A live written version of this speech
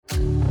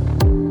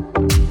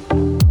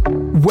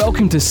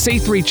Welcome to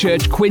C3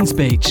 Church, Queens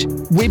Beach.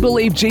 We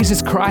believe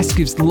Jesus Christ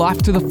gives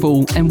life to the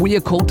full, and we are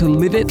called to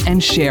live it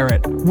and share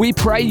it. We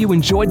pray you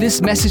enjoyed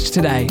this message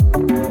today.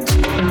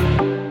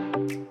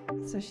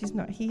 So she's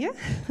not here.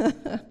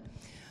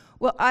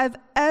 Well, I've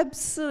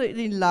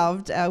absolutely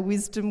loved our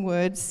Wisdom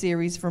Word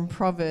series from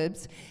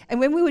Proverbs. And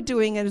when we were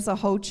doing it as a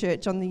whole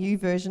church on the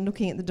YouVersion,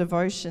 looking at the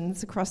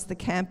devotions across the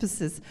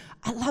campuses,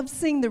 I loved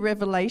seeing the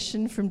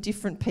revelation from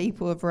different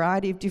people, a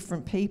variety of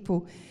different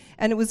people.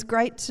 And it was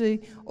great to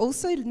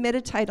also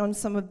meditate on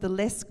some of the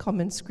less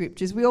common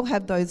scriptures. We all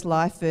have those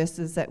life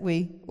verses that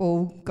we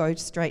all go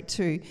straight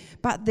to,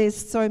 but there's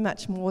so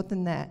much more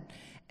than that.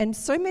 And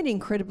so many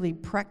incredibly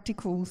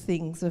practical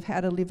things of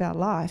how to live our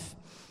life.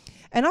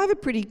 And I have a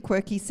pretty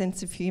quirky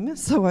sense of humour,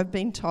 so I've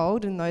been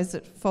told, and those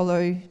that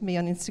follow me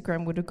on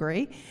Instagram would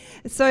agree.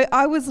 So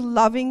I was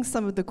loving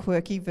some of the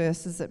quirky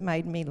verses that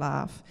made me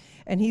laugh.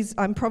 And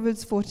I'm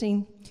Proverbs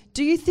 14.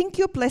 Do you think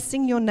you're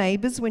blessing your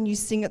neighbours when you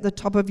sing at the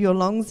top of your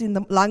lungs in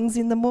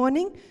the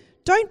morning?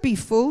 Don't be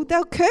fooled,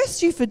 they'll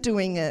curse you for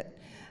doing it.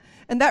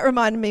 And that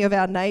reminded me of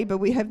our neighbour.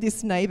 We have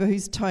this neighbour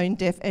who's tone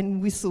deaf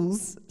and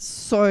whistles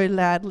so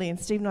loudly, and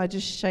Steve and I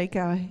just shake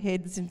our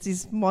heads and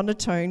this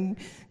monotone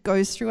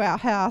goes through our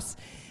house.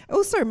 It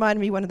also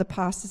reminded me of one of the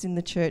pastors in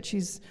the church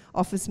whose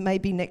office may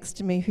be next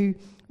to me, who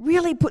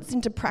really puts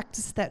into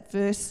practice that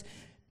verse,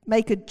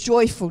 make a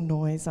joyful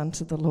noise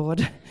unto the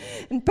Lord.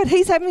 But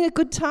he's having a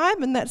good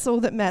time, and that's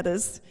all that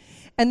matters.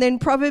 And then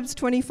Proverbs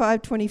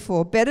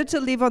 25:24, better to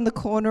live on the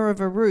corner of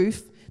a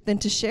roof than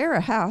to share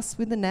a house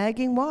with a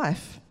nagging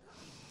wife.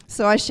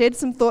 So I shared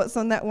some thoughts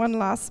on that one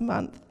last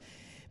month.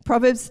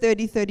 Proverbs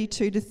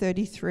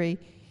 30:32-33,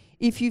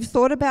 if you've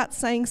thought about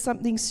saying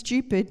something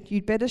stupid,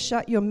 you'd better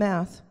shut your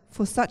mouth,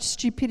 for such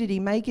stupidity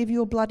may give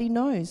you a bloody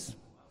nose.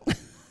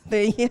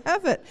 There you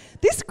have it.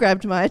 This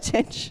grabbed my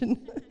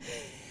attention.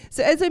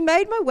 So as I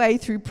made my way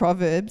through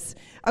Proverbs,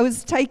 I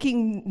was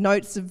taking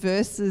notes of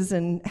verses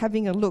and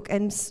having a look,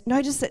 and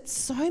noticed that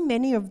so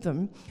many of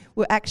them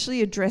were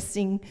actually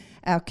addressing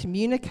our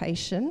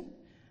communication,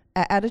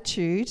 our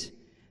attitude,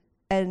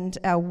 and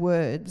our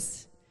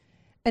words.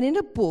 And in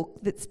a book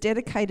that's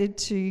dedicated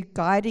to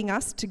guiding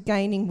us to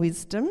gaining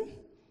wisdom,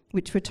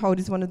 which we're told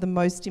is one of the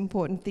most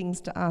important things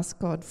to ask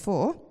God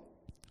for,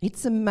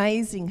 it's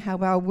amazing how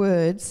our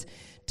words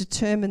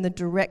determine the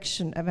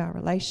direction of our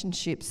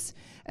relationships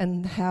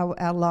and how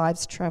our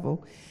lives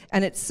travel.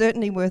 And it's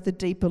certainly worth a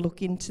deeper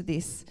look into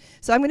this.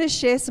 So I'm going to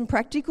share some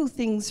practical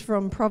things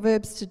from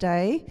Proverbs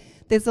today.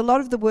 There's a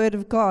lot of the Word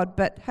of God,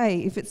 but hey,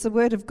 if it's the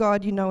Word of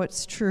God, you know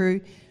it's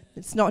true.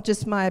 It's not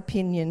just my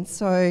opinion.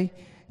 So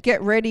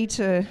get ready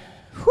to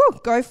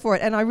go for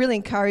it. And I really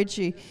encourage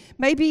you,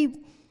 maybe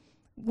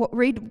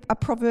read a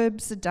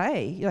Proverbs a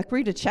day, like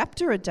read a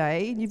chapter a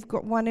day, and you've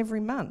got one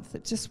every month.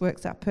 It just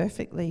works out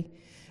perfectly.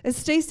 As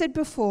Steve said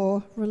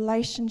before,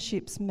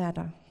 relationships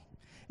matter.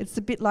 It's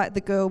a bit like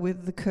the girl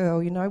with the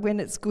curl, when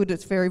it's good,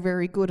 it's very,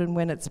 very good, and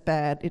when it's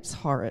bad, it's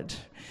horrid.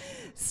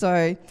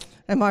 So,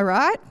 am I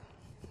right?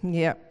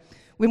 Yeah.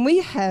 When we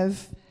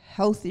have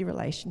healthy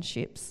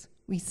relationships,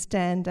 we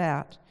stand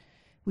out.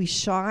 We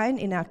shine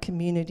in our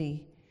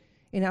community,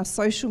 in our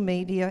social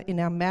media, in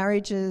our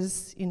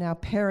marriages, in our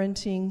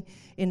parenting,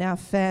 in our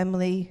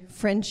family,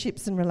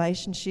 friendships and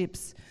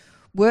relationships,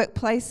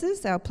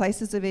 workplaces, our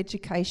places of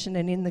education,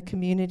 and in the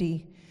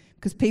community,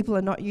 because people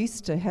are not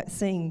used to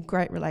seeing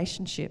great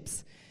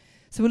relationships.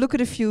 So we'll look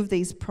at a few of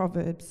these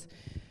proverbs.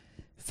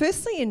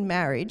 Firstly, in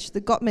marriage,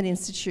 the Gottman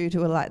Institute,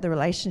 who are like the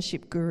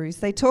relationship gurus,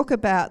 they talk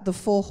about the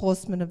 4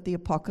 horsemen of the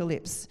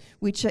apocalypse,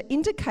 which are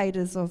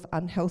indicators of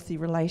unhealthy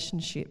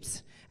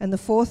relationships. And the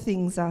 4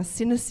 things are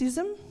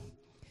cynicism,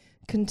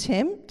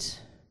 contempt,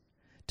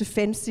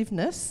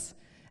 defensiveness,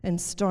 and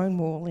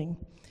stonewalling.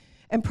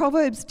 And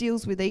Proverbs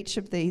deals with each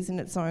of these in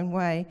its own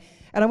way.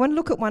 And I want to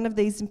look at one of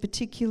these in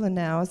particular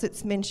now, as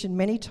it's mentioned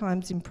many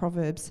times in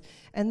Proverbs,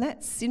 and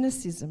that's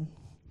cynicism.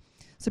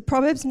 So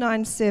Proverbs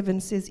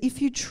 9:7 says,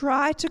 if you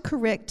try to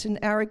correct an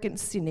arrogant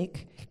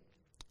cynic,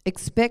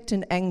 expect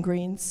an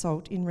angry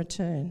insult in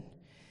return.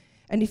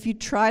 And if you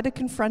try to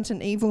confront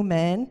an evil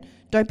man,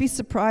 don't be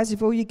surprised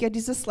if all you get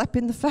is a slap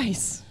in the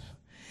face.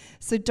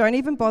 So don't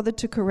even bother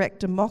to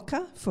correct a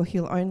mocker, for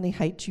he'll only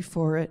hate you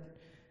for it.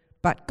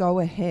 But go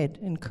ahead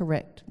and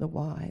correct the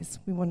wise.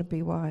 We want to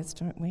be wise,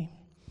 don't we?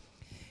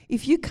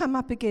 If you come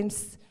up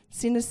against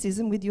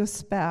cynicism with your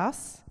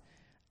spouse,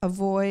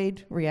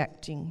 avoid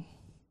reacting.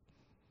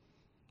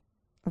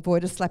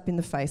 Avoid a slap in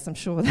the face. I'm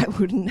sure that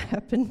wouldn't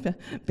happen, but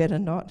better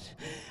not.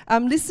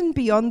 Listen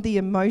beyond the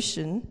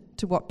emotion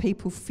to what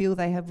people feel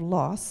they have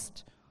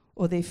lost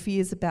or their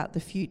fears about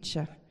the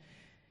future.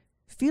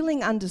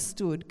 Feeling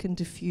understood can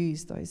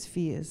diffuse those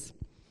fears.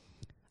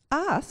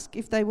 Ask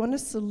if they want a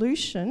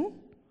solution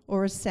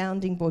or a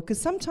sounding board,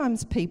 because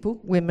sometimes people,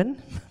 women,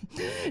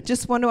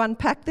 just want to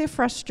unpack their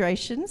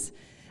frustrations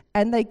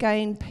and they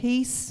gain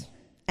peace,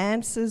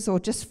 answers, or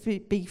just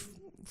be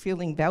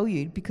feeling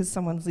valued because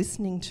someone's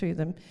listening to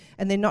them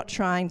and they're not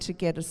trying to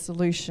get a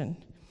solution.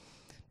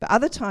 But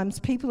other times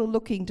people are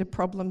looking to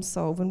problem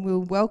solve, and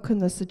we'll welcome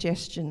the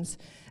suggestions,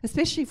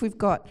 especially if we've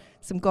got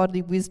some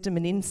godly wisdom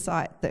and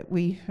insight that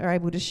we are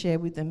able to share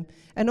with them.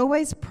 And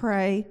always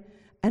pray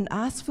and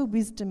ask for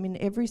wisdom in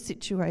every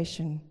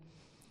situation.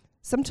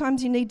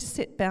 Sometimes you need to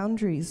set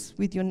boundaries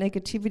with your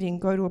negativity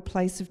and go to a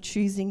place of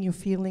choosing your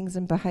feelings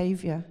and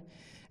behaviour.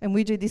 And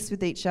we do this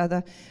with each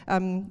other.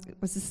 I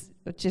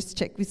just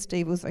checked with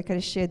Steve, it was okay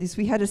to share this.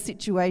 We had a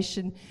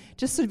situation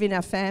just sort of in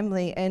our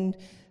family, and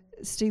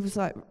Steve was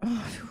like,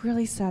 I feel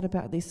really sad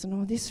about this,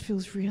 and this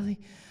feels really,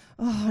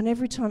 and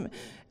every time,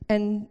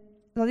 and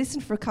I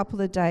listened for a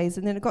couple of days,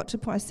 and then it got to a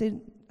point I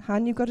said,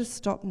 hon, you've got to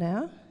stop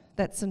now.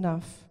 That's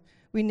enough.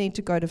 We need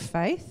to go to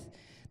faith.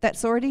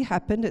 That's already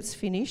happened, it's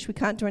finished, we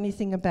can't do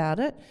anything about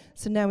it,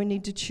 so now we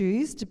need to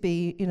choose to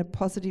be in a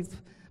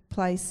positive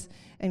place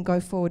and go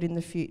forward in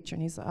the future.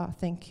 And he's like,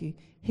 thank you.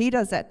 He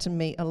does that to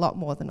me a lot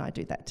more than I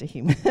do that to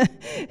him.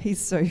 He's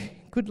so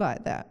good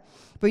like that.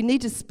 But we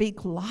need to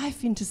speak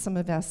life into some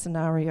of our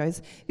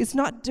scenarios. It's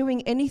not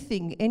doing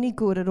anything, any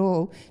good at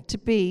all, to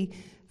be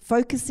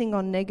focusing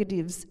on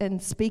negatives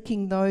and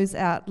speaking those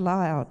out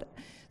loud.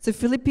 So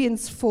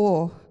Philippians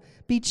 4,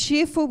 be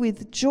cheerful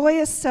with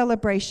joyous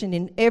celebration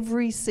in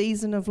every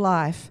season of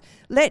life.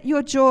 Let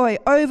your joy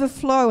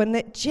overflow and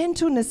let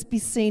gentleness be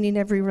seen in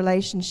every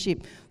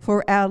relationship,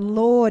 for our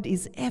Lord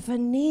is ever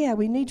near.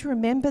 We need to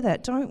remember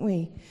that, don't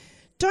we?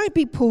 Don't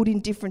be pulled in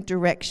different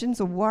directions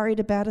or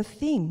worried about a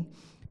thing.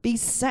 Be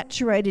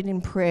saturated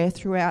in prayer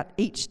throughout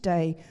each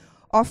day,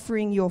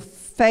 offering your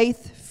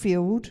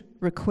faith-filled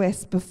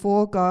requests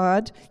before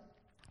God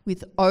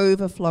with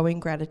overflowing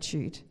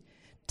gratitude.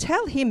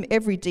 Tell him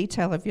every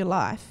detail of your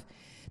life.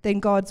 Then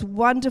God's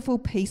wonderful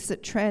peace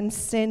that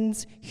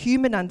transcends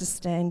human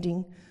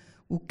understanding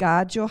will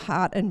guard your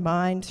heart and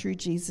mind through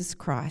Jesus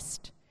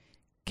Christ.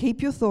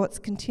 Keep your thoughts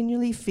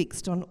continually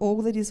fixed on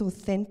all that is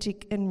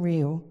authentic and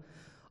real,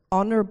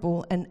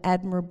 honourable and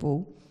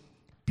admirable,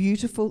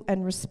 beautiful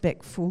and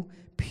respectful,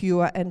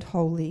 pure and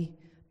holy,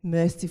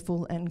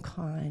 merciful and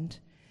kind.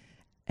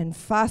 And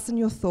fasten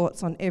your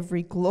thoughts on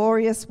every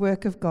glorious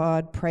work of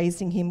God,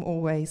 praising him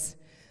always.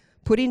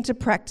 Put into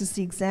practice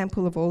the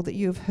example of all that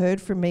you have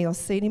heard from me or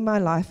seen in my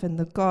life, and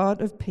the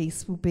God of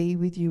peace will be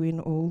with you in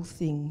all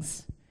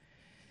things.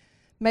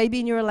 Maybe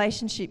in your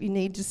relationship you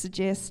need to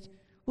suggest,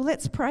 well,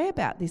 let's pray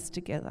about this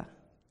together.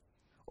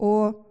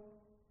 Or,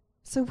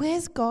 so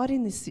where's God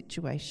in this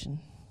situation?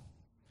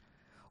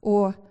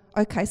 Or,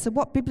 okay, so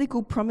what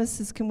biblical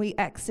promises can we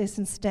access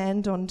and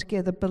stand on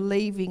together,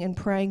 believing and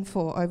praying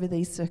for over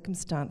these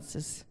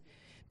circumstances?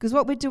 Because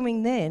what we're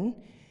doing then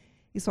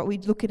is what we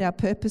look at our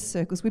purpose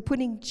circles. We're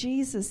putting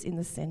Jesus in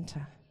the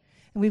centre.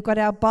 And we've got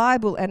our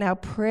Bible and our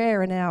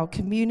prayer and our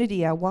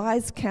community, our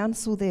wise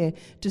counsel there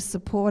to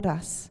support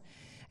us.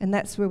 And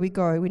that's where we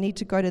go. We need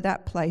to go to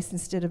that place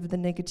instead of the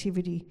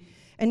negativity.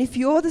 And if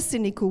you're the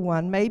cynical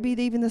one, maybe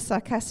even the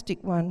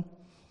sarcastic one,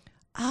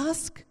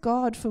 ask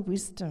God for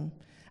wisdom.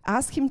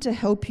 Ask him to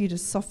help you to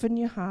soften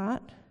your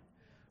heart,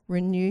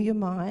 renew your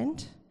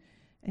mind,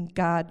 and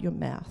guard your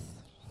mouth.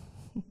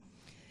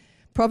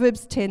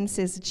 Proverbs 10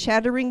 says,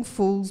 chattering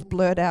fools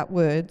blurt out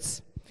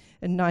words.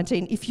 And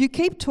 19, if you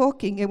keep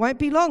talking, it won't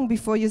be long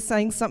before you're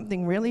saying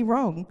something really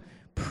wrong.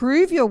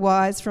 Prove you're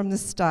wise from the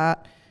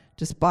start.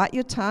 Just bite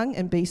your tongue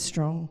and be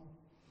strong.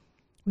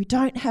 We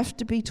don't have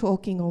to be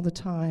talking all the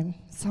time.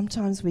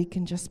 Sometimes we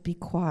can just be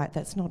quiet.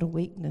 That's not a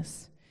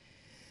weakness.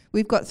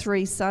 We've got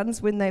 3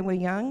 sons. When they were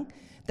young,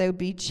 they would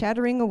be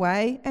chattering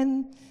away,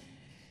 and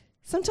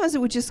sometimes it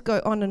would just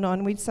go on and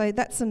on. We'd say,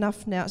 that's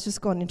enough now. It's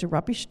just gone into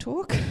rubbish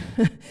talk.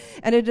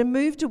 And it had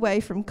moved away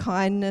from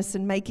kindness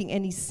and making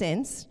any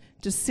sense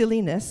to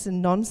silliness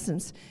and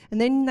nonsense. And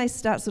then they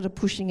start sort of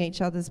pushing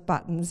each other's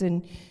buttons,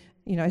 and,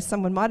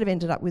 someone might have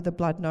ended up with a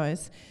blood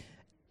nose.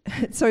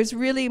 So it's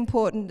really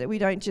important that we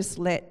don't just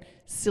let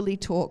silly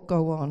talk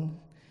go on.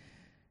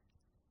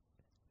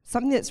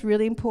 Something that's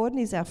really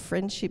important is our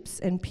friendships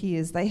and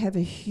peers. They have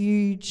a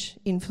huge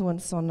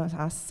influence on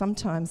us,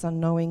 sometimes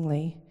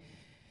unknowingly.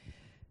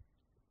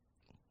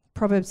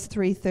 Proverbs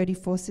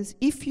 3:34 says,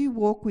 if you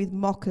walk with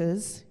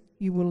mockers,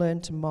 you will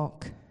learn to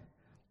mock.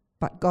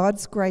 But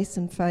God's grace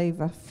and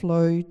favour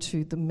flow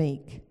to the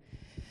meek.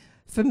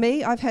 For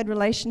me, I've had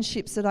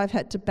relationships that I've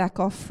had to back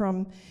off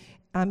from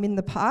in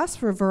the past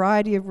for a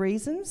variety of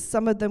reasons.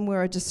 Some of them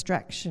were a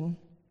distraction.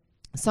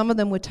 Some of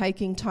them were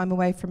taking time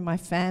away from my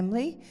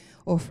family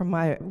or from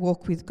my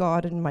walk with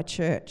God and my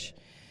church.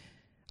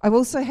 I've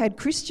also had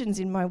Christians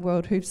in my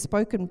world who've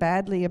spoken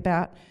badly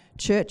about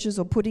churches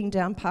or putting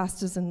down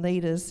pastors and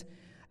leaders.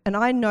 And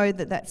I know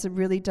that that's a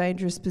really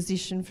dangerous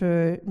position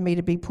for me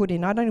to be put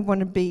in. I don't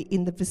want to be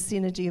in the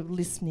vicinity of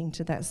listening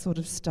to that sort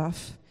of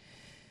stuff.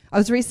 I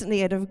was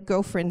recently at a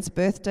girlfriend's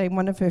birthday, and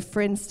one of her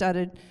friends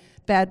started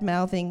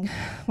bad-mouthing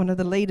one of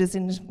the leaders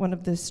in one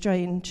of the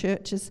Australian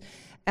churches.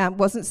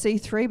 Wasn't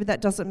C3, but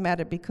that doesn't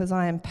matter because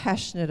I am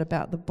passionate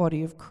about the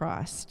body of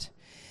Christ.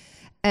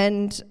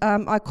 And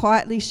I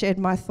quietly shared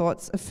my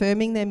thoughts,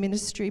 affirming their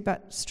ministry,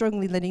 but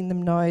strongly letting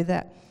them know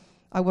that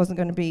I wasn't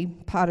going to be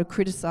part of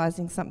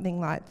criticising something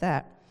like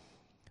that.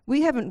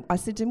 I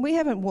said to him, we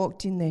haven't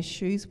walked in their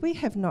shoes. We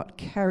have not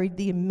carried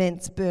the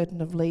immense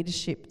burden of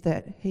leadership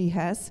that he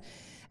has.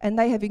 And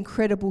they have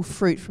incredible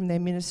fruit from their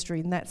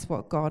ministry, and that's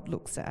what God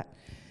looks at.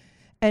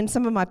 And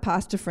some of my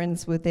pastor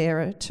friends were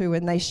there too,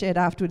 and they shared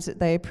afterwards that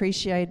they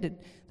appreciated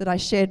that I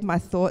shared my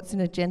thoughts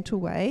in a gentle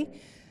way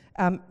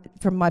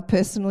from my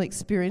personal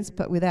experience,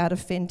 but without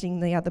offending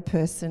the other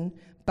person,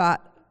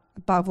 but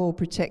above all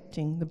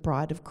protecting the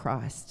bride of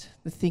Christ,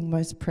 the thing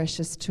most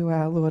precious to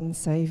our Lord and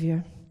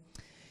Saviour.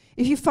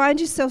 If you find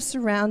yourself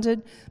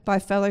surrounded by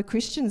fellow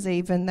Christians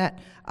even that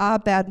are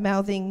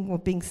bad-mouthing or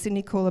being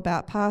cynical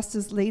about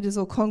pastors, leaders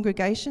or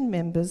congregation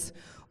members,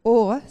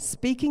 or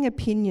speaking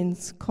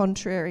opinions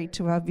contrary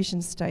to our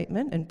vision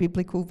statement and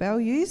biblical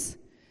values,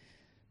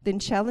 then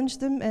challenge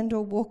them and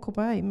or walk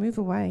away, move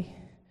away.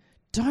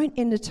 Don't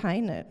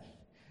entertain it.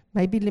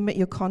 Maybe limit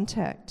your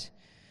contact.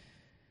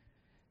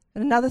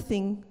 And another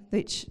thing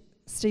which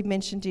Steve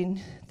mentioned in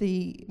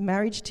the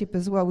marriage tip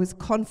as well was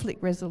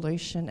conflict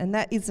resolution, and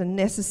that is a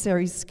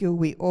necessary skill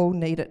we all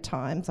need at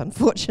times,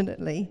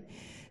 unfortunately.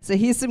 So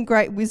here's some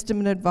great wisdom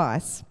and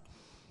advice.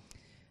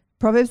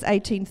 Proverbs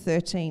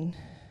 18:13.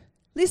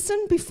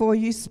 Listen before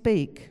you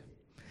speak,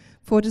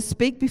 for to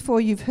speak before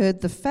you've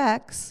heard the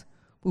facts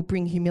will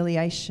bring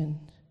humiliation.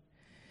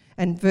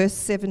 And verse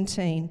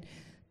 17,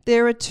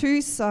 there are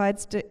two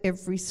sides to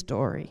every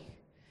story.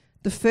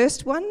 The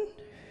first one,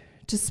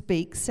 to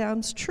speak,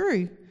 sounds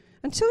true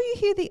until you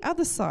hear the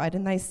other side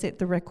and they set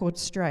the record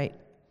straight.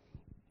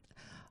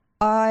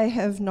 I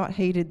have not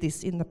heeded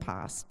this in the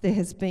past. There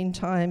has been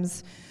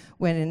times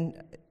when,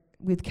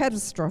 with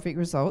catastrophic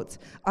results,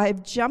 I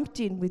have jumped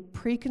in with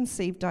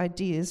preconceived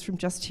ideas from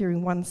just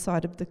hearing one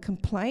side of the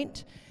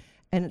complaint,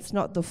 and it's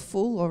not the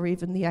full or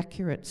even the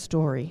accurate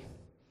story.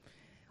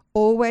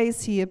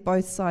 Always hear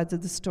both sides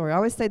of the story. I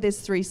always say there's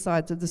three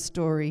sides of the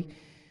story.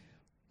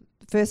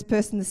 The first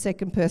person, the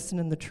second person,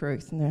 and the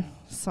truth. And there's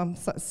some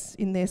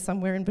in there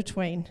somewhere in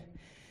between.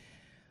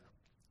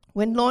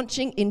 When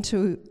launching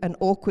into an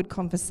awkward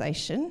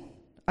conversation,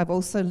 I've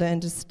also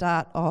learned to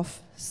start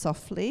off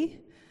softly,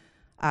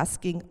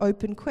 asking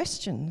open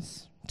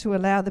questions to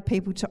allow the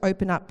people to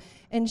open up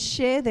and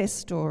share their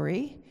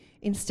story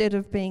instead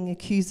of being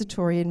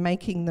accusatory and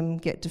making them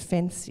get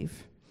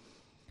defensive.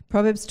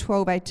 Proverbs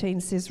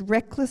 12:18 says,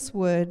 reckless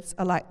words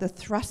are like the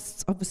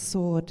thrusts of a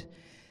sword,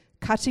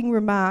 cutting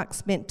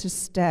remarks meant to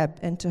stab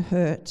and to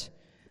hurt,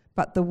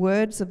 but the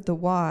words of the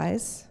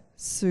wise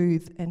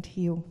soothe and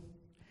heal.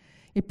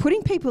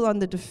 Putting people on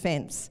the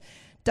defense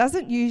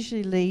doesn't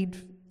usually lead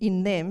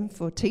in them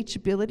for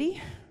teachability,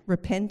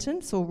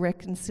 repentance or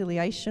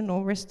reconciliation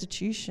or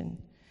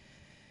restitution.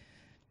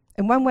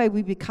 And one way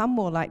we become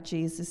more like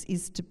Jesus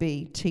is to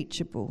be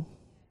teachable,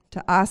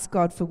 to ask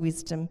God for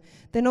wisdom,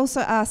 then also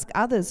ask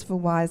others for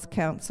wise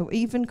counsel,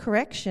 even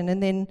correction,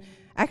 and then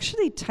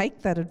actually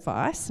take that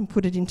advice and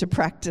put it into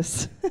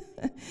practice.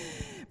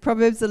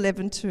 Proverbs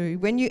 11:2,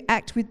 when you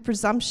act with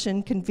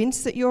presumption,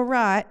 convinced that you're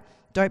right,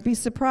 don't be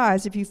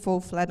surprised if you fall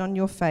flat on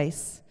your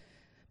face.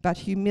 But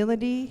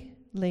humility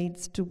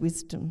leads to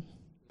wisdom.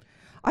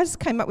 I just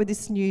came up with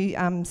this new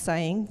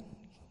saying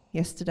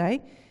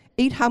yesterday.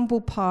 Eat humble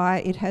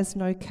pie, it has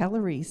no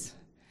calories.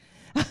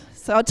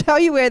 So I'll tell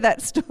you where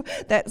that's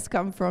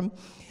come from.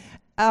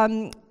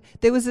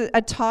 There was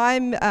a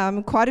time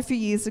quite a few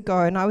years ago,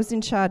 and I was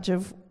in charge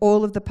of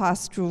all of the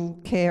pastoral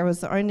care. I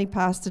was the only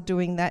pastor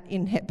doing that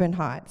in Hepburn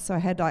Heights. So I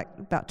had like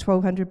about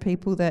 1,200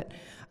 people that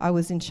I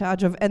was in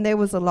charge of, and there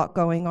was a lot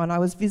going on. I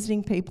was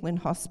visiting people in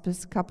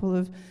hospice. A couple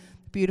of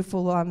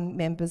beautiful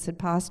members had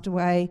passed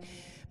away.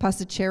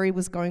 Pastor Cherry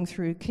was going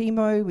through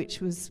chemo,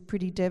 which was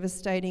pretty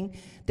devastating.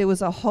 There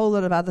was a whole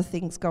lot of other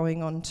things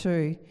going on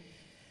too.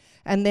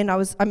 And then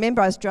I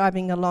remember I was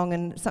driving along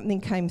and something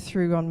came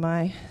through on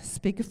my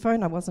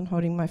speakerphone. I wasn't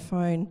holding my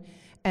phone,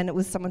 and it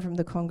was someone from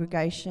the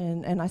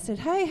congregation. And I said,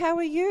 hey, how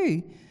are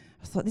you?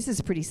 I thought, this is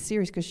pretty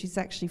serious because she's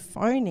actually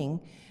phoning.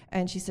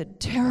 And she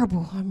said,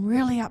 terrible, I'm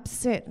really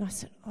upset. And I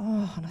said,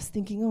 oh, and I was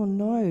thinking, oh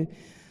no,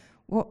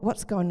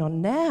 what's going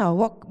on now?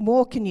 What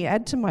more can you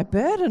add to my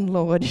burden,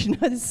 Lord? You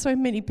know, there's so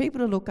many people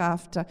to look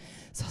after.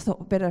 So I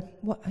thought,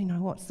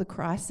 what's the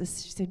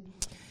crisis? She said,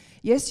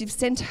 yes, you've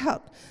sent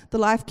out the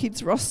Life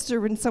Kids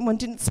roster and someone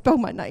didn't spell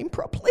my name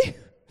properly.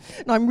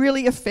 And I'm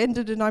really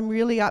offended and I'm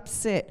really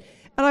upset.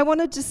 And I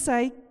wanted to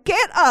say,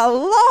 get a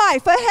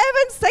life, for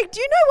heaven's sake.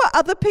 Do you know what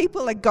other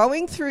people are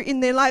going through in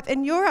their life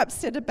and you're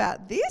upset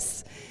about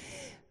this?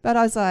 But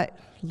I was like,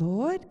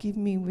 Lord, give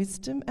me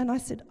wisdom. And I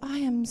said, I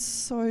am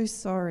so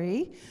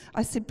sorry.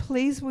 I said,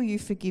 please, will you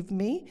forgive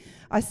me?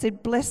 I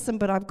said, bless them,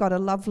 but I've got a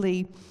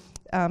lovely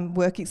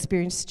work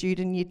experience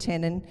student, year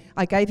 10, and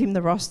I gave him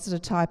the roster to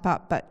type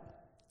up, but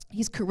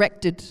he's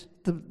corrected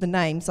the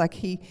names. Like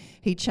he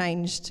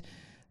changed,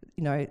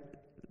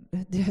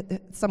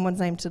 someone's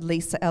name to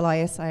Lisa,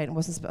 Lisa, and it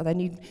wasn't. They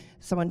need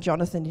someone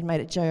Jonathan. He made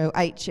it John.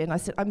 And I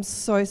said, I'm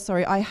so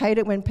sorry. I hate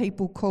it when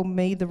people call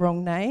me the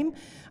wrong name.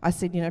 I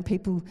said,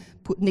 people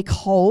put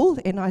Nicole,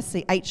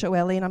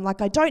 Nicole, and I'm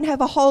like, I don't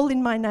have a hole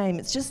in my name.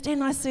 It's just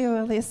Nicole.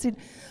 I said,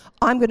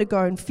 I'm going to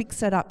go and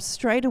fix that up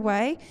straight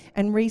away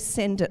and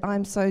resend it.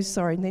 I'm so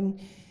sorry. And then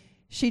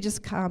she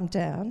just calmed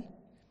down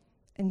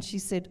and she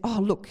said, oh,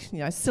 look,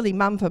 silly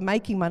mum for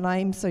making my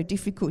name so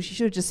difficult. She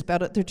should have just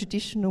spelled it the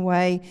traditional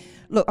way.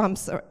 Look, I'm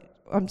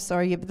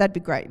sorry, yeah, but that'd be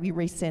great. You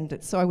resend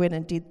it. So I went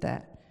and did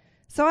that.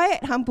 So I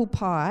ate humble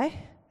pie.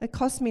 It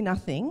cost me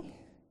nothing.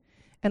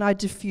 And I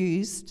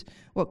diffused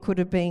what could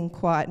have been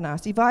quite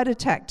nasty. If I'd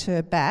attacked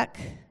her back,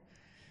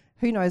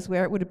 who knows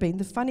where it would have been.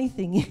 The funny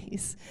thing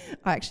is,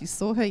 I actually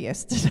saw her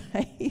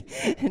yesterday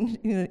and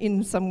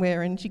in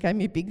somewhere, and she gave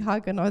me a big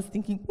hug, and I was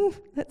thinking,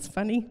 that's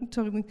funny,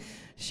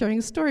 showing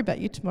a story about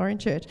you tomorrow in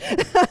church.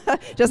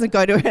 Doesn't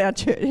go to our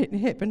church in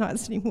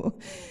Hebonites anymore.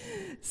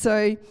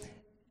 So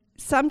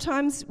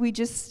sometimes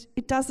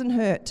it doesn't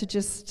hurt to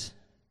just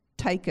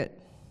take it,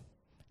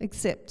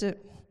 accept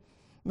it,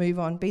 move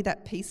on, be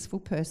that peaceful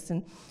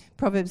person.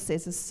 Proverbs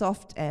says a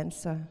soft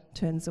answer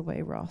turns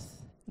away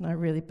wrath, and I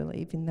really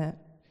believe in that.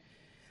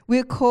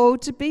 We're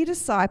called to be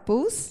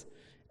disciples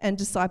and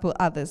disciple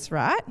others,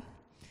 right?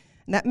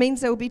 And that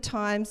means there will be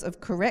times of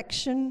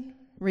correction,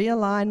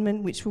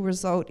 realignment, which will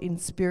result in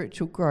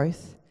spiritual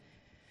growth,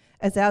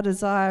 as our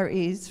desire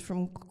is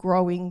from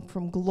growing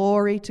from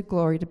glory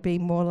to be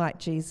more like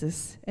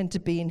Jesus and to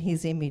be in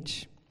his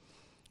image.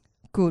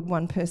 Good,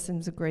 one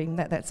person's agreeing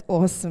that's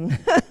awesome.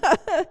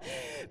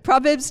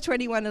 Proverbs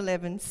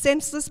 21:11,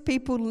 senseless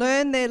people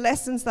learn their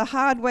lessons the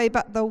hard way,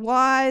 but the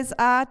wise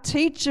are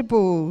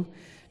teachable.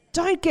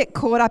 Don't get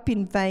caught up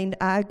in vain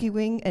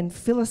arguing and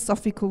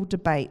philosophical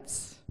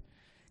debates.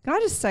 Can I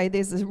just say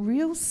there's a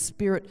real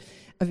spirit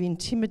of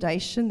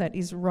intimidation that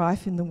is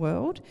rife in the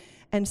world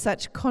and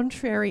such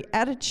contrary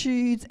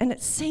attitudes, and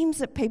it seems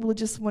that people are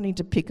just wanting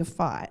to pick a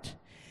fight.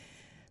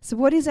 So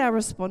what is our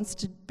response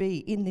to be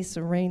in this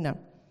arena?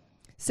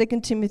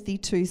 2 Timothy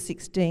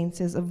 2:16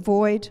 says,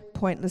 avoid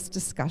pointless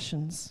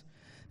discussions,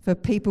 for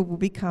people will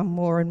become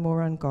more and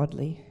more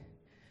ungodly.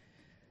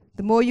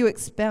 The more you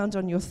expound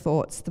on your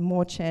thoughts, the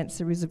more chance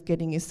there is of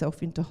getting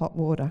yourself into hot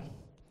water.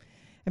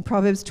 And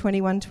Proverbs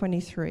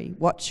 21:23,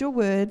 watch your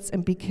words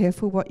and be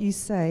careful what you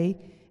say,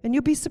 and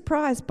you'll be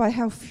surprised by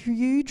how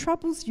few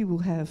troubles you will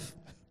have.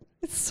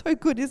 It's so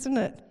good, isn't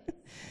it?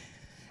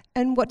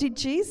 And what did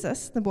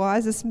Jesus, the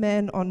wisest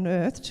man on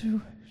earth,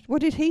 do?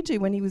 What did he do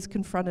when he was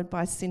confronted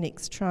by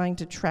cynics trying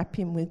to trap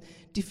him with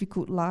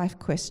difficult life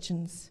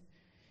questions?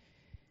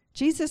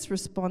 Jesus'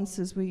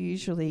 responses were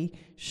usually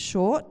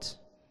short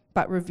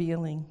but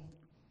revealing.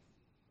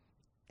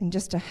 In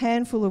just a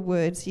handful of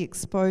words, he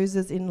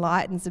exposes,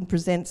 enlightens, and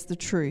presents the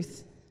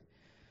truth.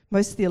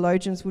 Most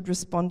theologians would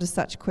respond to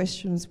such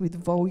questions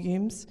with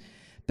volumes,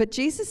 but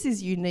Jesus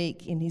is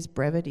unique in his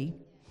brevity.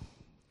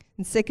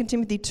 And 2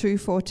 Timothy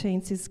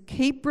 2:14 says,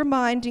 keep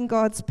reminding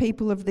God's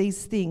people of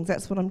these things.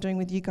 That's what I'm doing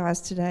with you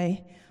guys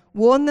today.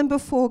 Warn them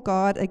before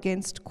God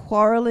against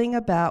quarrelling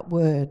about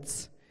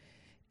words.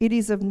 It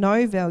is of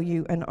no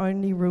value and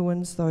only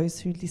ruins those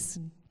who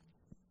listen.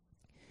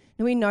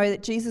 Now we know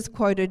that Jesus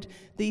quoted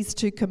these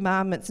two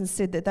commandments and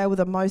said that they were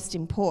the most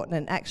important,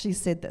 and actually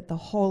said that the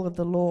whole of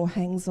the law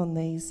hangs on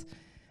these.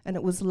 And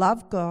it was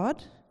love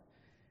God,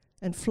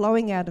 and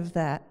flowing out of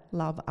that,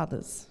 love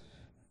others.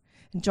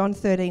 In John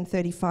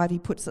 13:35, he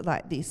puts it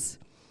like this.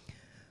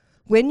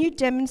 When you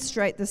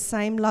demonstrate the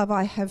same love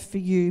I have for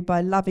you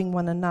by loving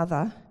one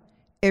another,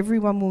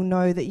 everyone will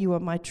know that you are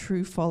my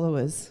true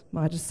followers,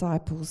 my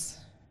disciples.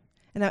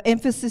 And our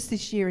emphasis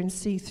this year in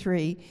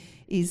C3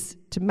 is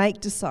to make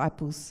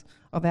disciples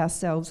of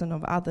ourselves and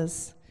of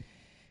others.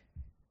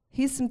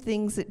 Here's some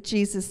things that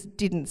Jesus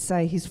didn't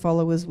say his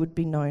followers would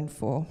be known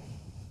for.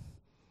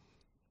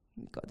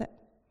 You got that?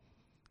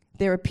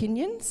 Their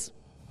opinions,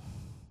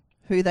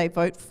 who they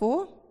vote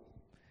for,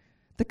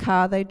 the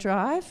car they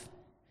drive,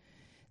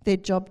 their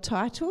job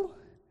title,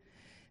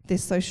 their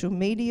social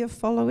media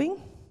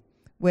following,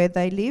 where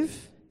they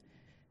live,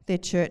 their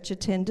church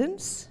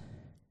attendance,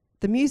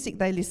 the music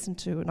they listen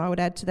to, and I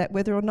would add to that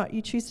whether or not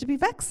you choose to be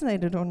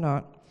vaccinated or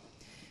not.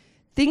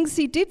 Things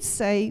he did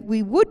say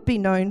we would be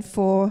known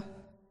for: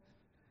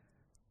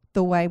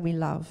 the way we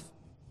love.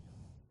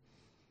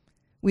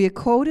 We are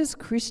called as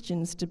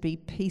Christians to be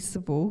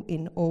peaceable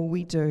in all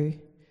we do.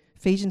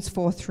 Ephesians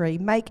 4:3,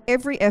 make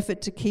every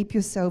effort to keep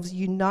yourselves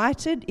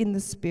united in the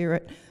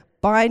Spirit,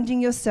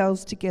 binding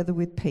yourselves together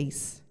with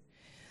peace.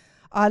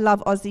 I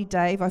love Aussie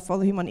Dave. I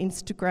follow him on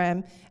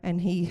Instagram,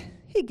 and he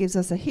gives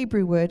us a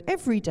Hebrew word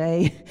every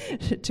day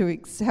to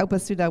help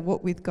us with our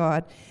walk with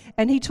God.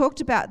 And he talked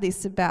about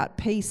this, about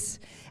peace,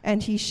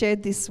 and he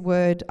shared this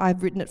word.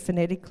 I've written it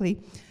phonetically.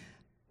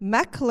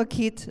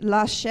 Maklakit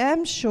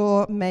lasham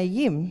shor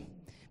meyim,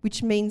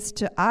 which means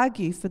to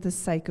argue for the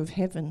sake of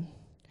heaven.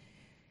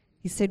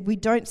 He said, we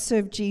don't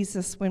serve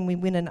Jesus when we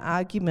win an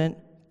argument,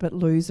 but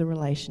lose a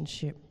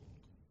relationship.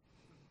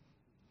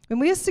 When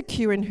we are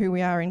secure in who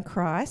we are in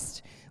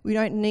Christ, we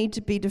don't need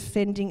to be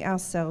defending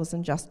ourselves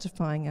and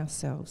justifying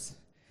ourselves.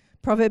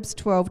 Proverbs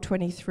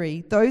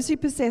 12:23, those who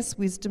possess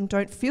wisdom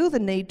don't feel the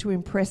need to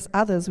impress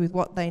others with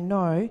what they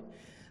know,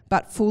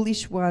 but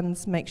foolish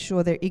ones make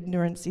sure their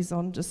ignorance is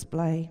on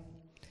display.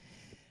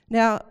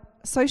 Now,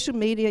 social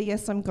media,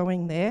 yes, I'm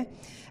going there.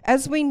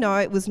 As we know,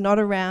 it was not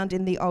around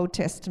in the Old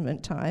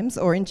Testament times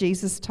or in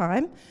Jesus'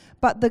 time,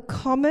 but the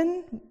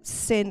common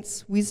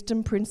sense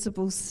wisdom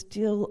principles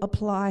still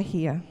apply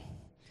here.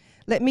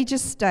 Let me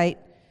just state,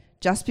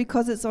 just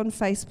because it's on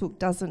Facebook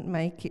doesn't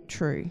make it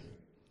true.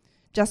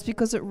 Just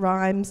because it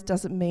rhymes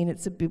doesn't mean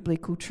it's a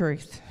biblical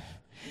truth.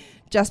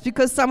 Just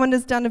because someone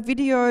has done a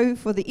video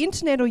for the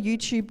internet or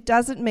YouTube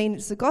doesn't mean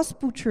it's a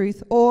gospel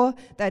truth or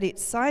that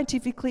it's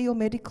scientifically or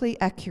medically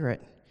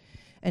accurate.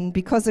 And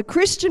because a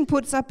Christian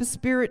puts up a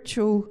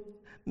spiritual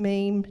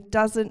meme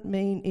doesn't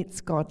mean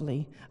it's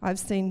godly. I've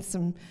seen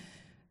some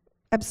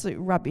absolute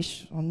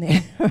rubbish on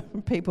there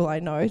from people I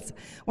know.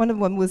 One of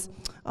them was,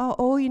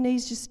 all you need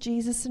is just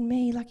Jesus and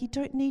me. Like, you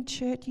don't need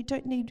church, you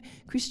don't need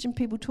Christian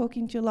people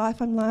talking to your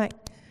life. I'm like,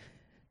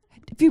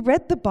 have you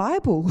read the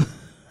Bible?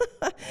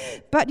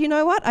 But you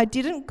know what? I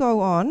didn't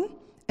go on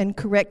and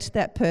correct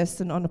that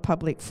person on a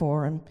public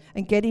forum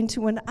and get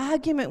into an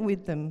argument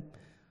with them.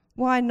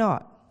 Why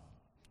not?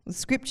 The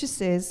scripture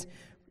says,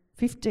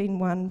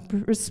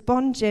 15:1,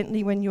 respond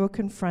gently when you're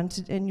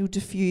confronted and you'll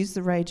diffuse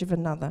the rage of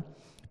another.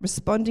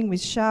 Responding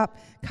with sharp,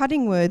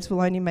 cutting words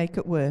will only make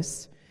it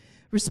worse.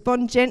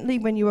 Respond gently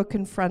when you are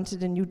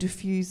confronted and you'll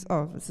diffuse...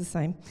 it's the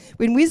same.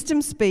 When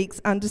wisdom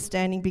speaks,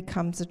 understanding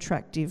becomes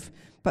attractive,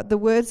 but the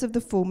words of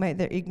the fool make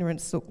their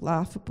ignorance look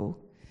laughable.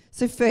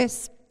 So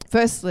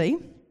firstly,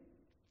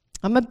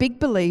 I'm a big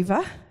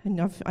believer,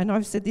 and I know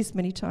I've said this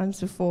many times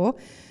before,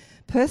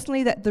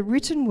 personally, that the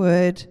written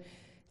word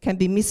can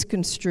be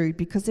misconstrued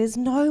because there's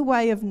no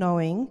way of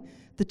knowing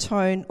the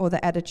tone or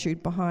the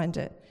attitude behind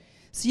it.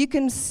 So you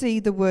can see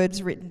the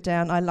words written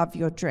down, I love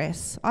your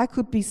dress. I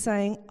could be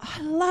saying,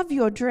 I love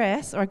your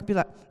dress, or I could be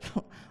like,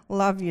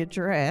 love your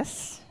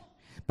dress.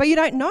 But you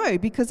don't know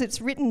because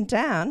it's written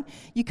down.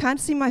 You can't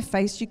see my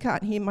face, you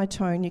can't hear my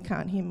tone, you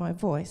can't hear my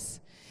voice.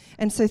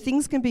 And so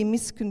things can be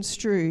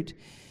misconstrued.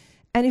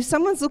 And if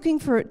someone's looking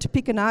for it to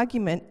pick an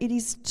argument, it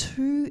is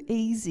too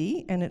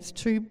easy and it's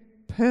too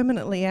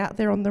permanently out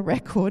there on the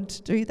record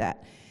to do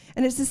that.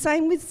 And it's the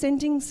same with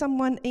sending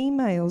someone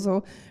emails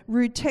or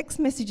rude text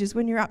messages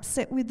when you're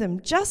upset with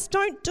them. Just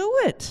don't do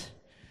it.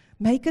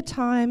 Make a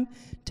time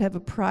to have a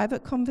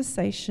private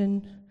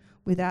conversation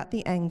without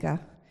the anger.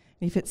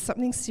 And if it's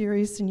something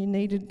serious and you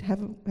need to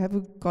have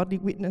a godly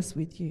witness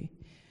with you.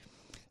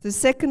 So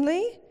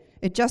secondly,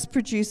 it just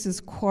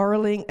produces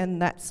quarrelling,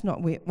 and that's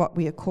not what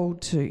we are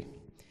called to.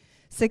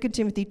 2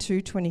 Timothy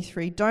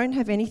 2:23, don't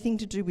have anything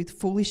to do with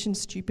foolish and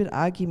stupid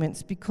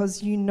arguments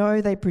because you know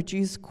they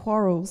produce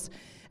quarrels.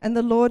 And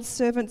the Lord's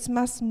servants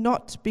must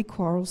not be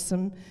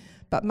quarrelsome,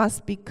 but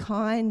must be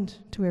kind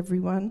to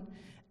everyone,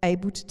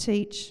 able to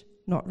teach,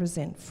 not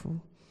resentful.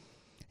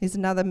 Here's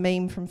another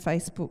meme from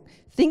Facebook.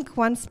 Think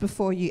once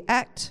before you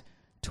act,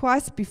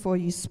 twice before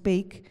you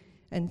speak,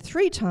 and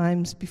 3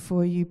 times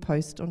before you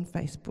post on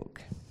Facebook.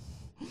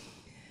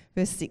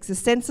 Verse 6, a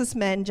senseless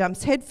man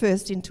jumps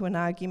headfirst into an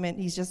argument.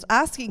 He's just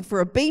asking for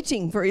a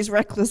beating for his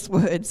reckless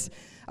words.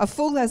 A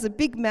fool has a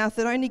big mouth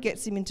that only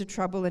gets him into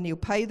trouble, and he'll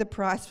pay the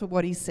price for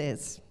what he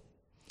says.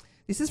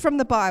 This is from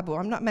the Bible.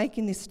 I'm not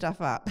making this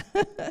stuff up.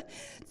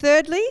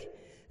 Thirdly,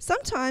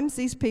 sometimes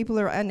these people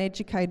are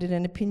uneducated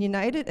and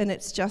opinionated, and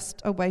it's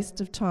just a waste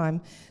of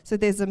time. So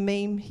there's a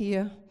meme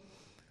here.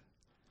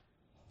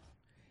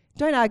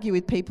 Don't argue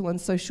with people on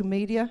social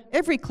media.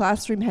 Every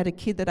classroom had a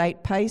kid that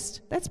ate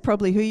paste. That's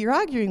probably who you're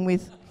arguing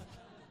with.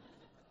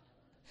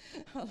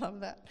 I love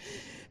that.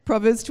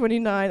 Proverbs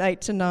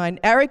 29:8-9.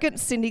 Arrogant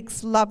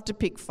cynics love to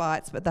pick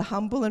fights, but the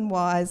humble and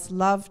wise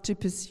love to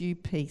pursue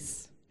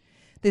peace.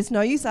 There's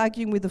no use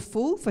arguing with a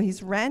fool, for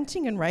his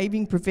ranting and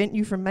raving prevent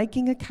you from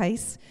making a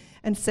case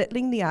and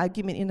settling the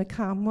argument in a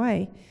calm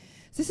way.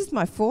 This is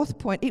my 4th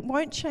point. It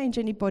won't change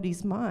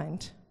anybody's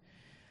mind.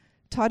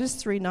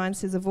 Titus 3:9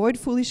 says, avoid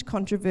foolish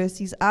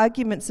controversies,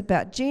 arguments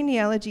about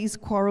genealogies,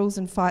 quarrels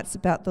and fights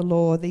about the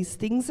law. These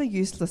things are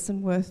useless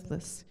and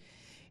worthless.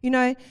 You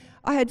know,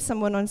 I had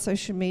someone on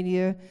social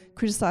media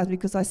criticise me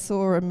because I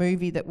saw a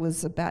movie that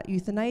was about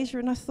euthanasia,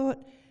 and I thought,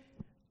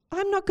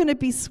 I'm not going to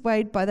be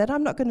swayed by that.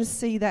 I'm not going to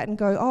see that and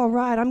go, oh,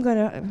 right,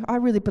 I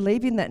really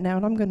believe in that now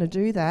and I'm going to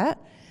do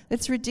that.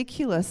 It's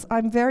ridiculous.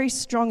 I'm very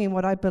strong in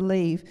what I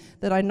believe,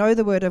 that I know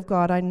the Word of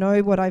God. I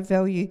know what I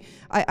value.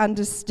 I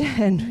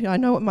understand. I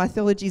know what my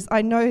theology is.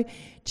 I know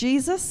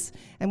Jesus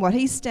and what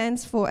He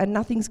stands for, and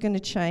nothing's going to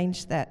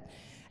change that.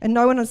 And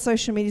no one on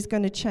social media is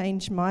going to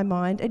change my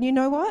mind. And you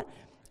know what?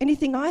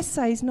 Anything I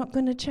say is not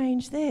going to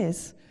change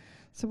theirs.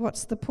 So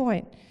what's the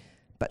point?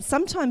 But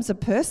sometimes a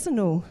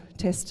personal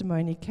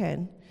testimony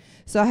can.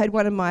 So I had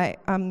one of my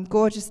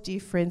gorgeous dear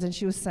friends, and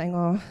she was saying,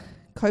 oh,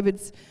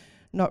 COVID's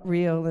not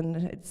real and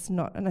it's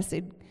not. And I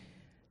said,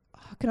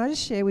 can I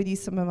just share with you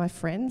some of my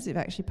friends who've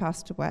actually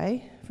passed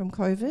away from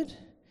COVID?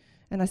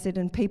 And I said,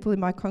 and people in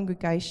my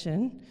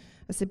congregation,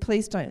 I said,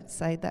 please don't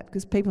say that,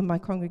 because people in my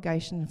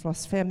congregation have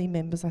lost family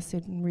members. I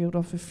said, and reeled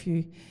off a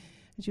few.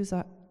 And she was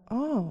like,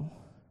 oh.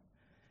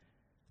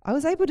 I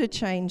was able to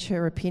change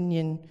her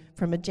opinion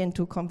from a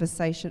gentle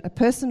conversation, a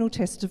personal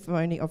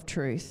testimony of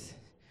truth,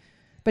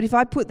 But if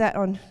I put that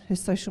on her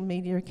social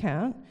media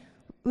account,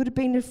 it would have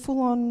been a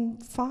full-on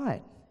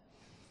fight.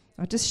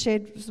 I just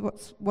shared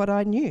what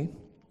I knew.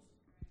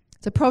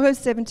 So Proverbs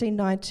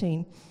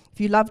 17:19, if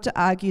you love to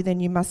argue, then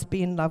you must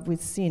be in love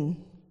with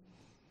sin.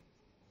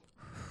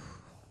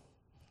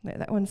 Let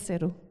that one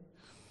settle.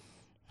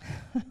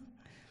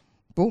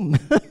 Boom.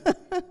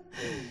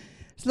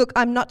 So look,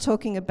 I'm not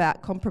talking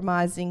about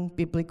compromising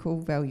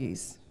biblical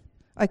values.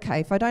 Okay,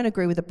 if I don't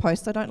agree with a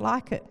post, I don't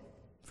like it,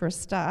 for a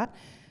start.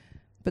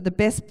 But the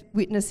best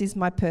witness is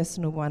my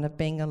personal one of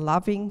being a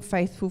loving,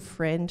 faithful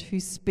friend who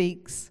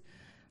speaks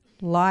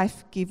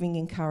life-giving,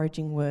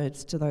 encouraging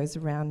words to those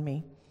around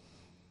me.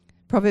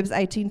 Proverbs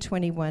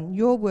 18:21,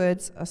 your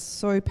words are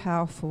so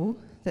powerful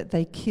that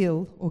they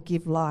kill or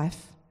give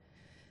life,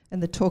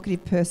 and the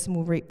talkative person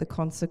will reap the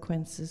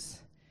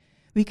consequences.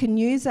 We can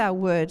use our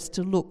words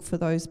to look for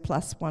those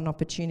 +1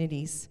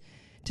 opportunities,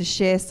 to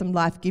share some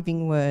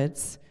life-giving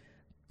words,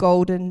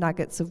 golden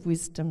nuggets of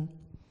wisdom.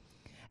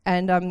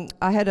 And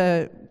I had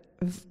a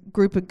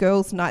group of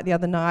girls' night the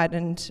other night,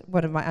 and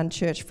one of my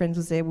unchurched friends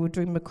was there. We were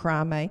doing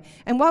macrame.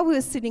 And while we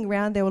were sitting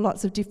around, there were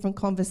lots of different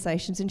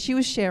conversations, and she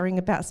was sharing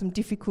about some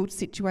difficult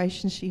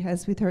situations she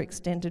has with her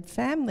extended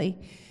family.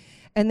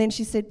 And then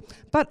she said,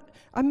 but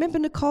I remember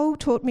Nicole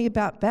taught me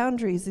about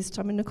boundaries this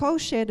time, and Nicole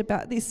shared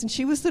about this, and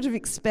she was sort of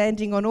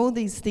expanding on all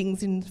these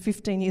things in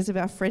 15 years of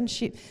our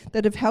friendship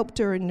that have helped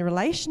her in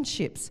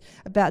relationships,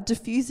 about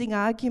diffusing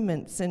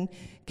arguments and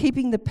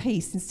keeping the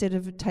peace instead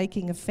of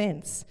taking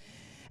offence.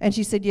 And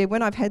she said, yeah,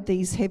 when I've had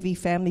these heavy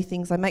family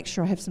things, I make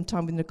sure I have some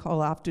time with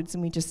Nicole afterwards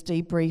and we just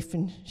debrief,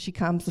 and she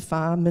calms the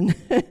farm and,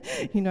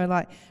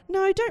 no,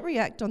 don't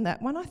react on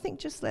that one. I think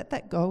just let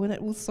that go and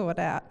it will sort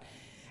out.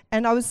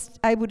 And I was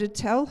able to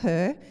tell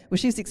her, well,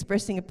 she was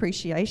expressing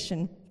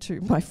appreciation to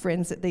my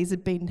friends that these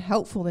had been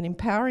helpful and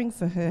empowering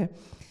for her.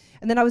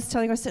 And then I was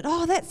telling her, I said,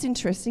 oh, that's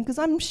interesting, because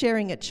I'm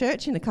sharing at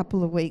church in a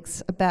couple of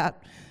weeks about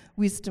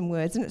wisdom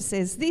words, and it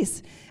says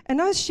this. And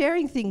I was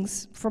sharing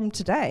things from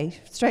today,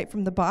 straight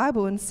from the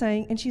Bible, and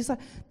saying, and she's like,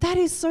 that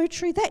is so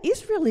true, that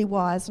is really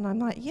wise. And I'm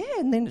like, yeah,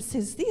 and then it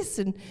says this,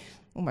 and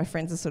all my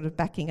friends are sort of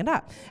backing it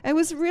up. And it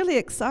was really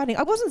exciting.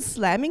 I wasn't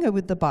slamming her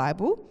with the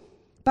Bible,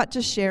 but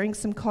just sharing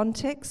some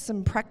context,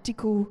 some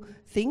practical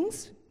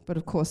things, but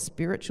of course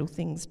spiritual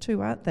things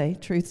too, aren't they?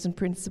 Truths and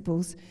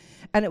principles.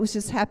 And it was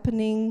just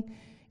happening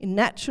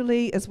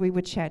naturally as we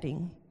were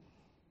chatting,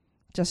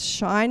 just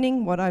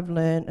shining what I've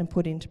learned and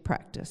put into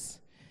practice.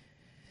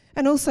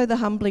 And also the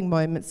humbling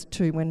moments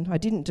too, when I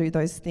didn't do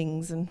those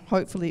things, and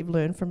hopefully have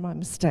learned from my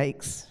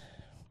mistakes.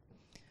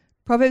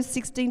 Proverbs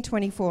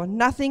 16:24,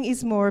 nothing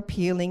is more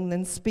appealing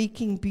than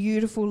speaking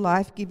beautiful,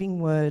 life-giving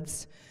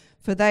words,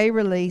 for they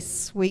release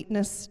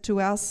sweetness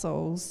to our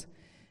souls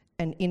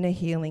and inner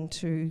healing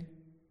to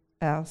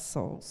our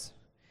souls.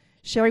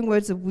 Sharing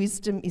words of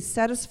wisdom is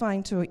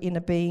satisfying to our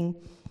inner being.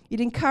 It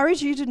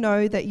encourages you to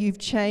know that you've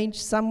changed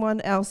someone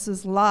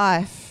else's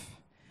life.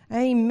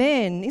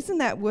 Amen. Isn't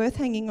that worth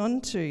hanging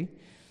on to?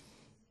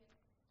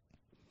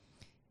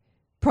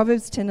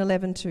 Proverbs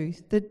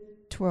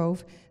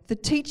 10:11-12. The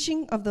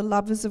teaching of the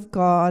lovers of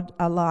God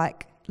are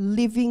like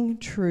living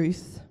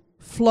truth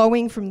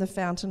flowing from the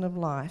fountain of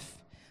life,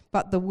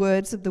 but the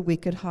words of the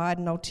wicked hide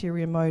an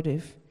ulterior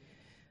motive.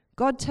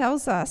 God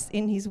tells us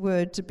in his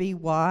word to be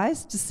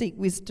wise, to seek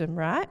wisdom,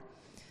 right?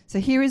 So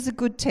here is a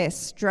good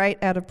test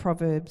straight out of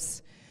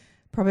Proverbs.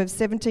 Proverbs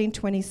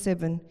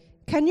 17:27.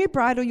 Can you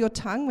bridle your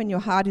tongue when your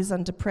heart is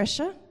under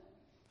pressure?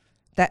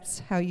 That's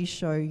how you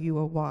show you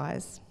are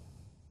wise.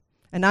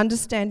 An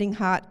understanding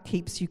heart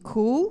keeps you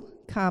cool,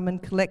 calm and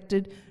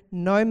collected,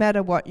 no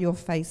matter what you're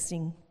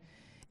facing.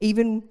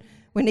 Even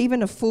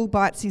a fool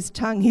bites his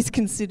tongue, he's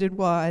considered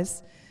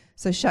wise.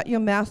 So shut your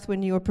mouth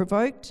when you are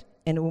provoked,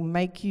 and it will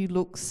make you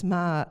look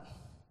smart.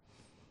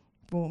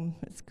 Boom,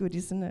 it's good,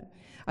 isn't it?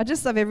 I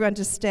just love everyone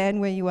to stand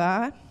where you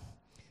are.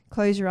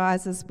 Close your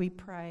eyes as we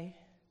pray.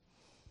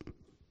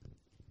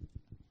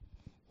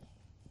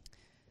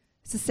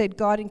 As I said,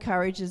 God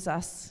encourages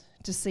us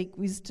to seek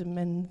wisdom,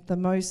 and the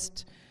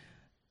most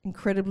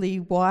incredibly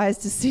wise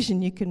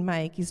decision you can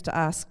make is to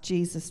ask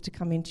Jesus to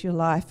come into your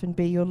life and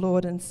be your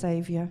Lord and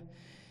Saviour.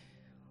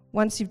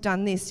 Once you've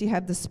done this, you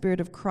have the Spirit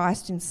of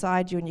Christ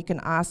inside you, and you can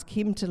ask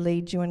him to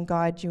lead you and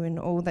guide you in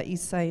all that you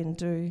say and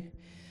do.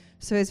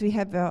 So as we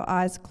have our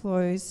eyes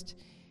closed,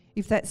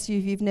 if that's you,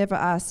 if you've never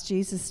asked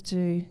Jesus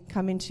to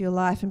come into your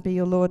life and be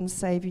your Lord and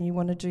Saviour, and you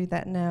want to do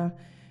that now,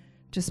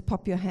 just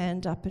pop your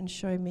hand up and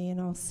show me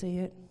and I'll see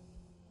it.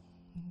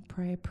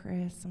 Pray a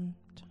prayer sometime.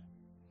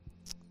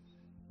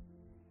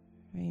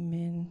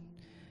 Amen.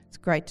 It's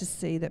great to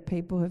see that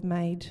people have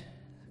made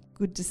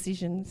good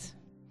decisions.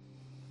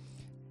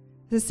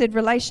 As I said,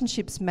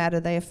 relationships matter.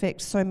 They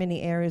affect so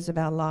many areas of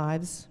our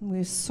lives.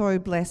 We're so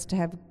blessed to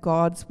have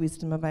God's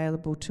wisdom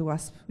available to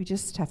us. We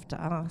just have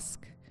to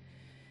ask.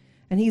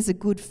 And he's a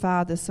good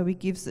Father, so he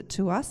gives it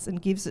to us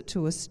and gives it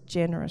to us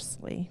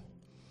generously.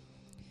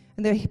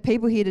 And there are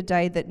people here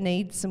today that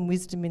need some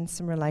wisdom in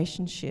some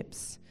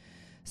relationships.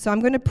 So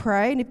I'm going to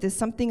pray, and if there's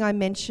something I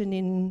mention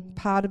in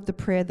part of the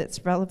prayer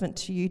that's relevant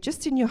to you,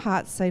 just in your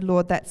heart say,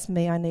 Lord, that's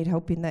me, I need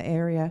help in that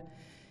area.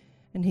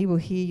 And he will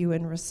hear you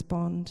and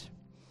respond.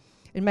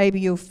 And maybe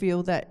you'll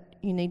feel that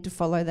you need to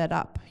follow that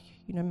up.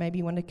 You know, maybe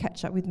you want to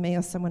catch up with me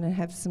or someone and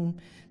have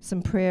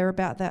some prayer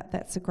about that.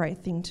 That's a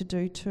great thing to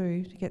do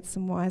too, to get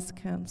some wise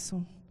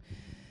counsel.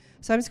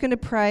 So I'm just going to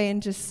pray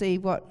and just see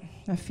what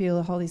I feel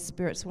the Holy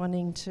Spirit's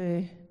wanting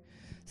to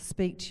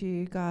speak to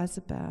you guys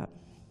about.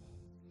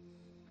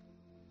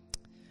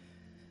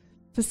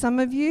 For some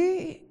of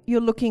you, you're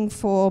looking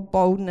for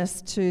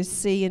boldness to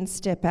see and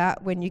step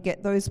out when you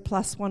get those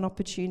 +1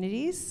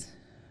 opportunities,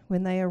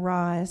 when they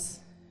arise.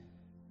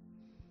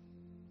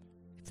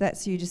 If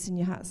that's you, just in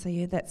your heart, say,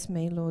 yeah, that's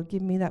me, Lord.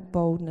 Give me that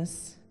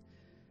boldness.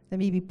 Let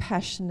me be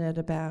passionate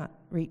about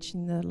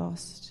reaching the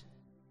lost.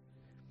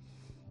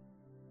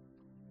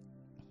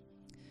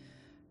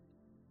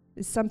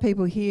 There's some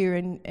people here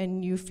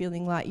and you're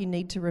feeling like you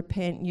need to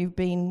repent. You've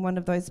been one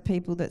of those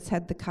people that's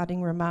had the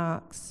cutting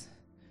remarks.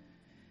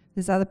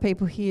 There's other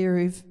people here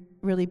who've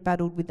really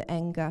battled with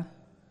anger.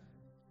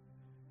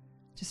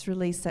 Just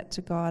release that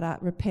to God.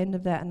 Repent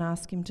of that and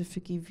ask him to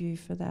forgive you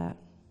for that.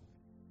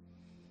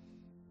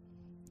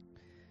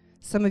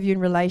 Some of you in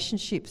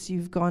relationships,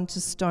 you've gone to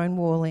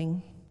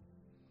stonewalling.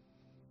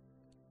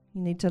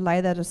 You need to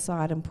lay that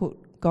aside and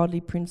put godly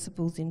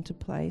principles into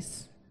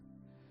place.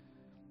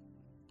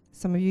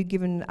 Some of you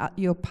given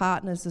your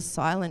partners a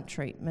silent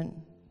treatment.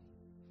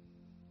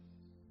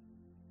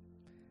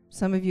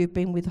 Some of you have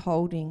been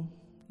withholding.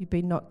 You've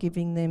been not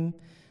giving them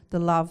the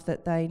love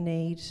that they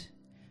need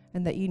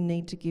and that you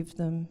need to give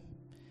them.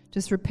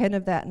 Just repent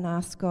of that and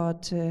ask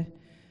God to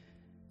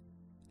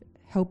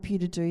help you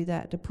to do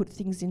that, to put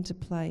things into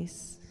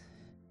place,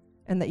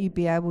 and that you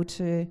be able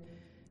to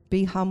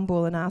be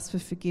humble and ask for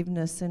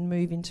forgiveness and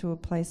move into a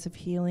place of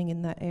healing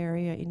in that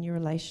area in your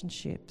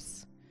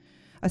relationships.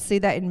 I see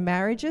that in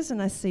marriages,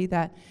 and I see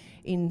that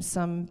in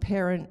some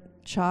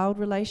parent-child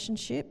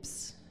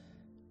relationships.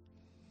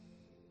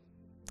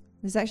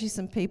 There's actually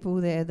some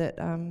people there that,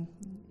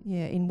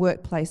 in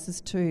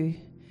workplaces too.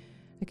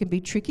 It can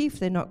be tricky if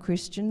they're not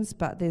Christians,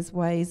 but there's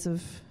ways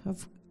of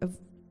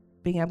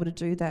being able to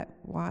do that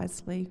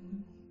wisely.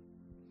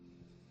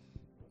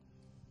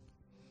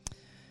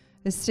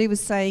 As Steve was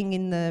saying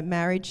in the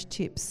marriage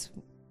tips,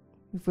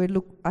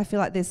 I feel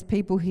like there's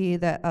people here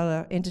that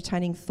are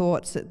entertaining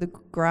thoughts that the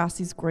grass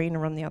is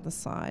greener on the other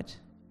side.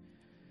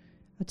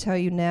 I tell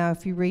you now,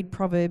 if you read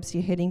Proverbs,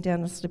 you're heading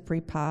down a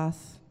slippery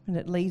path and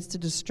it leads to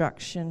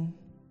destruction.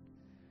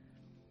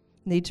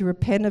 You need to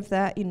repent of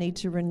that, you need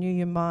to renew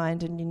your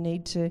mind, and you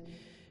need to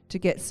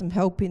get some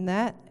help in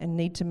that, and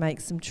need to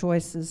make some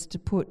choices to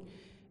put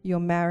your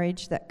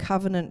marriage, that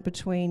covenant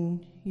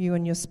between you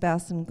and your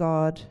spouse and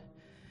God,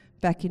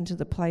 back into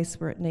the place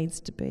where it needs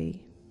to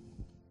be.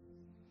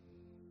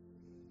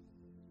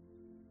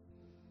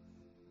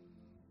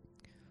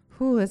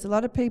 There's a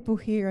lot of people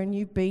here and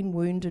you've been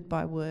wounded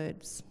by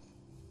words.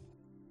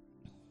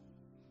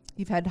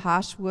 You've had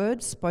harsh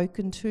words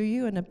spoken to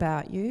you and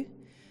about you,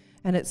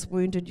 and it's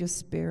wounded your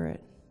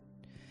spirit.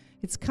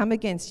 It's come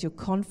against your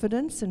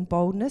confidence and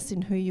boldness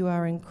in who you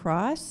are in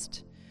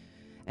Christ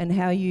and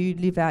how you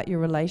live out your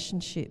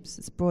relationships.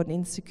 It's brought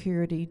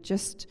insecurity.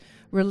 Just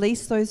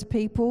release those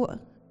people.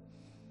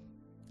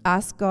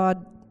 Ask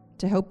God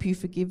to help you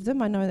forgive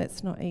them. I know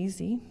that's not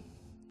easy.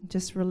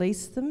 Just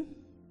release them.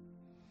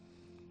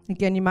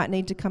 Again, you might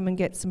need to come and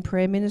get some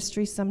prayer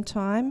ministry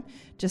sometime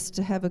just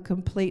to have a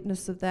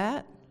completeness of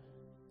that.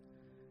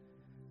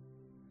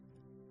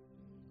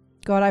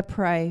 God, I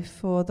pray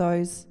for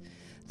those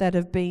that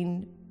have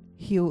been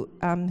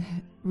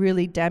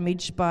really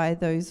damaged by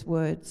those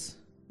words.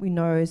 We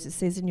know, as it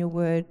says in your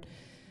word,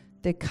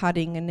 they're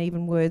cutting, and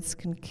even words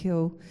can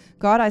kill.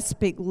 God, I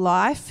speak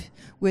life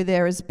where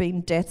there has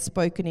been death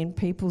spoken in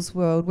people's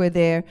world, where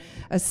their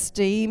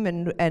esteem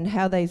and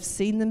how they've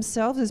seen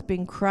themselves has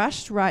been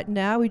crushed. Right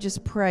now, we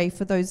just pray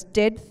for those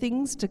dead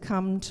things to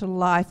come to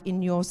life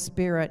in your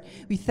spirit.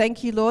 We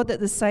thank you, Lord, that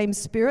the same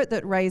spirit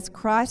that raised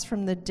Christ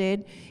from the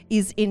dead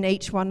is in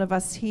each one of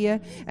us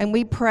here. And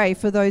we pray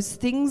for those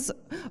things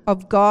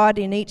of God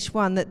in each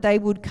one, that they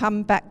would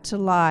come back to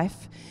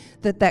life,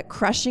 that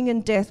crushing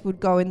and death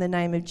would go in the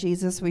name of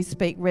Jesus. We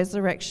speak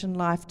resurrection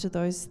life to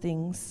those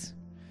things.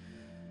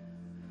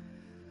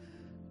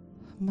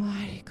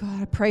 Mighty God,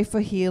 I pray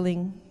for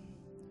healing.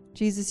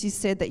 Jesus, you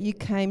said that you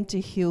came to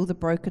heal the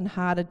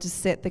brokenhearted, to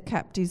set the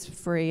captives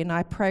free. And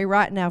I pray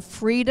right now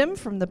freedom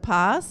from the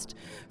past,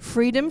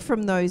 freedom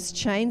from those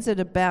chains that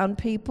have bound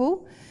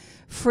people,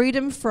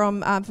 freedom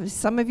from, for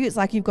some of you, it's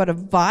like you've got a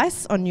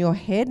vice on your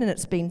head and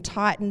it's been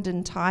tightened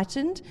and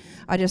tightened.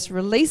 I just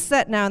release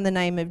that now in the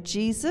name of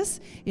Jesus.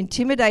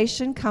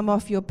 Intimidation, come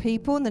off your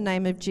people in the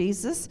name of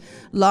Jesus.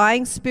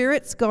 Lying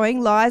spirits,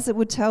 going lies that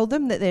would tell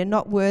them that they're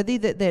not worthy,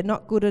 that they're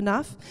not good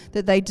enough,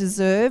 that they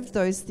deserve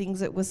those things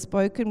that were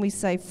spoken. We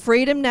say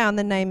freedom now in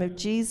the name of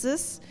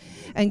Jesus.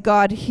 And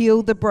God,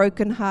 heal the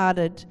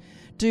brokenhearted.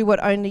 Do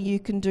what only you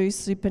can do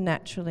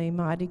supernaturally,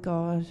 mighty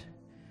God.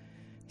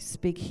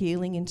 Speak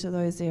healing into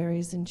those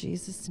areas in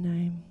Jesus'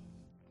 name.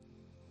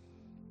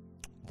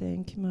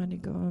 Thank you, mighty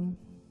God.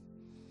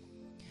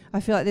 I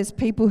feel like there's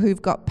people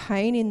who've got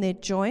pain in their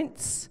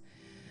joints.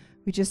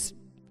 We just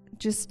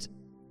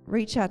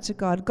reach out to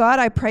God. God,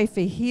 I pray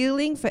for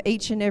healing for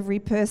each and every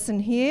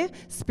person here.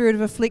 Spirit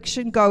of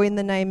affliction, go in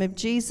the name of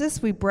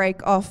Jesus. We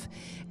break off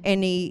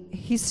any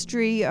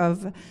history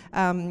of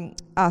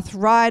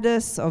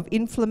arthritis, of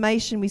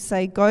inflammation. We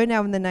say, go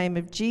now in the name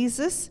of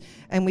Jesus,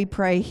 and we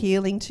pray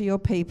healing to your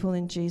people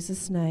in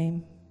Jesus'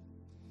 name.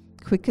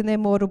 Quicken their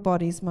mortal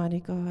bodies,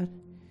 mighty God.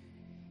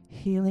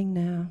 Healing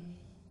now.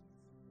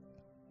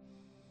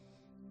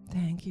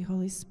 Thank you,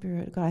 Holy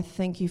Spirit. God, I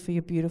thank you for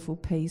your beautiful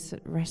peace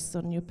that rests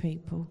on your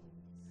people.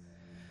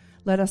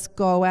 Let us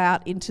go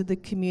out into the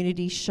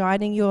community,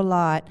 shining your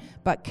light,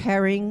 but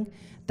carrying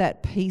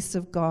that peace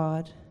of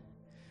God.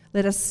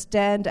 Let us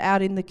stand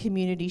out in the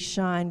community,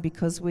 shine,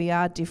 because we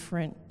are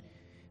different.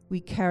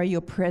 We carry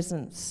your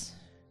presence.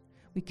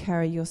 We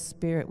carry your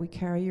spirit. We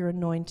carry your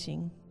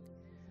anointing.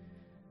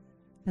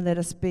 And let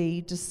us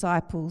be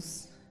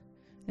disciples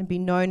and be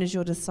known as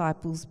your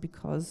disciples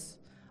because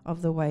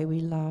of the way we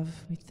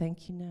love. We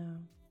thank you now.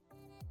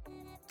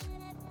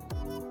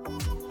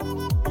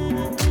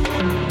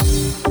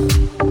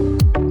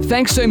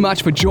 Thanks so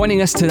much for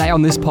joining us today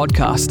on this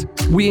podcast.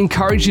 We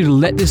encourage you to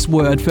let this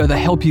word further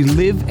help you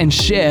live and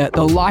share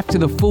the life to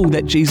the full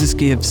that Jesus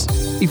gives.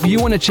 If you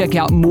want to check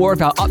out more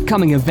of our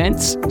upcoming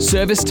events,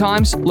 service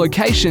times,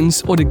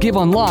 locations, or to give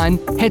online,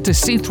 head to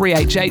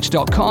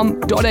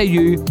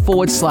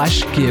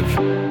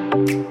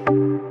c3hh.com.au/give.